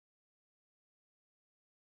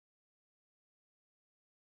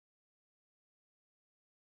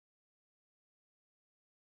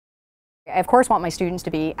I of course want my students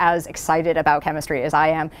to be as excited about chemistry as I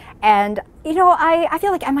am. And I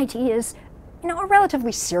feel like MIT is a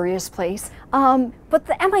relatively serious place, but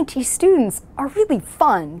the MIT students are really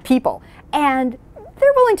fun people, and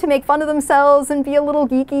they're willing to make fun of themselves and be a little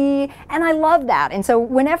geeky, and I love that. And so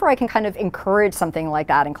whenever I can kind of encourage something like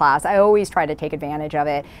that in class, I always try to take advantage of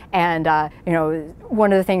it. And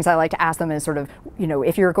one of the things I like to ask them is sort of,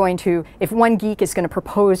 if one geek is going to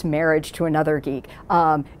propose marriage to another geek,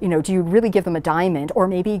 do you really give them a diamond or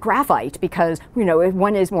maybe graphite? Because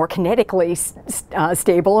one is more kinetically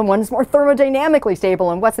stable and one is more thermodynamically stable,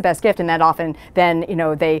 and what's the best gift? And that often then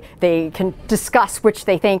they can discuss which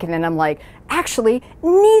they think, and then I'm like, actually,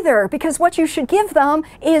 neither, because what you should give them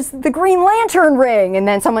is the Green Lantern ring. And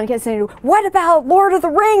then someone gets into, what about Lord of the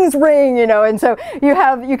Rings ring? And so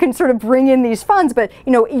you can sort of bring in these funds, but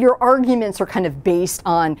your arguments are kind of based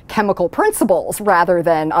on chemical principles rather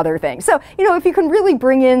than other things. So if you can really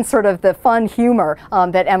bring in sort of the fun humor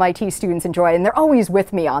that MIT students enjoy, and they're always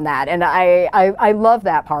with me on that, and I love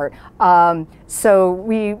that part. So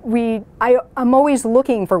I'm always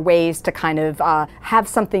looking for ways to kind of have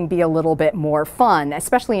something be a little bit more fun,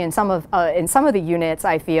 especially in some of the units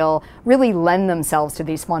I feel really lend themselves to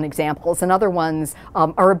these fun examples, and other ones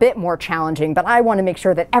are a bit more challenging, but I want to make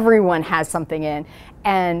sure that everyone has something in.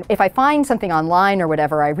 And if I find something online or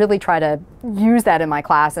whatever, I really try to use that in my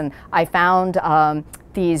class, and I found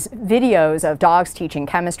these videos of dogs teaching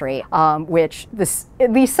chemistry, which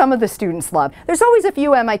at least some of the students love. There's always a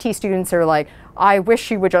few MIT students who are like, I wish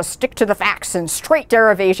you would just stick to the facts and straight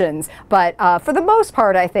derivations. But for the most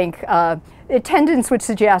part, I think attendance would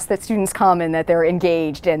suggest that students come and that they're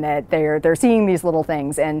engaged and that they're seeing these little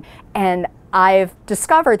things. And I've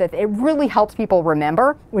discovered that it really helps people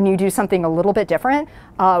remember when you do something a little bit different.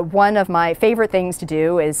 One of my favorite things to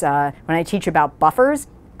do is when I teach about buffers.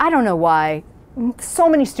 I don't know why so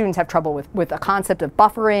many students have trouble with the concept of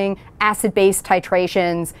buffering, acid-base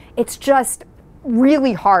titrations. It's just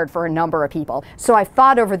really hard for a number of people. So I've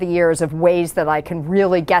thought over the years of ways that I can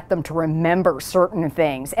really get them to remember certain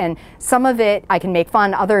things. And some of it I can make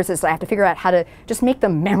fun, others is I have to figure out how to just make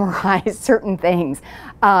them memorize certain things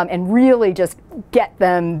and really just get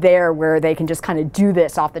them there where they can just kind of do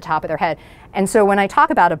this off the top of their head. And so when I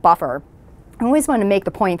talk about a buffer, I always want to make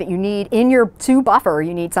the point that you need, in your buffer,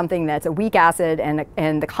 you need something that's a weak acid,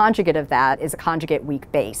 and the conjugate of that is a conjugate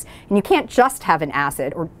weak base. And you can't just have an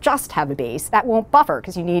acid or just have a base. That won't buffer,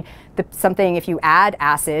 because you need something, if you add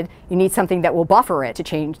acid, you need something that will buffer it to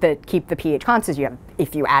keep the pH constant.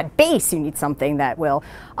 If you add base, you need something that will.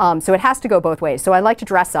 So it has to go both ways. So I like to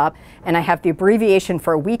dress up, and I have the abbreviation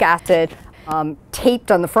for a weak acid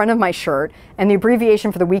taped on the front of my shirt, and the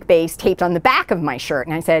abbreviation for the weak base taped on the back of my shirt.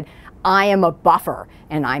 And I said, I am a buffer,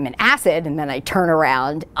 and I'm an acid, and then I turn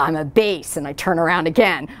around, I'm a base, and I turn around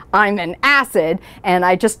again, I'm an acid, and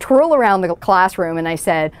I just twirl around the classroom, and I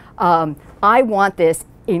said, I want this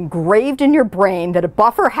engraved in your brain that a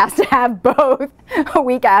buffer has to have both a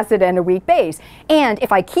weak acid and a weak base. And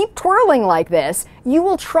if I keep twirling like this, you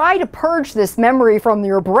will try to purge this memory from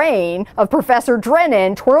your brain of Professor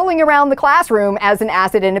Drennan twirling around the classroom as an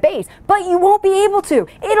acid and a base. But you won't be able to.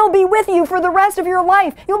 It'll be with you for the rest of your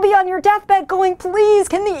life. You'll be on your deathbed going, please,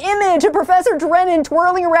 can the image of Professor Drennan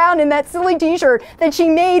twirling around in that silly t-shirt that she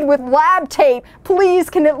made with lab tape, please,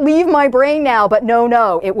 can it leave my brain now? But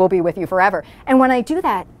no, it will be with you forever. And when I do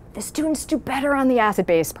that, the students do better on the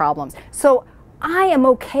acid-base problems. So I am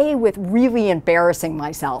okay with really embarrassing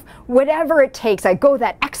myself. Whatever it takes, I go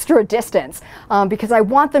that extra distance because I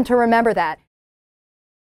want them to remember that.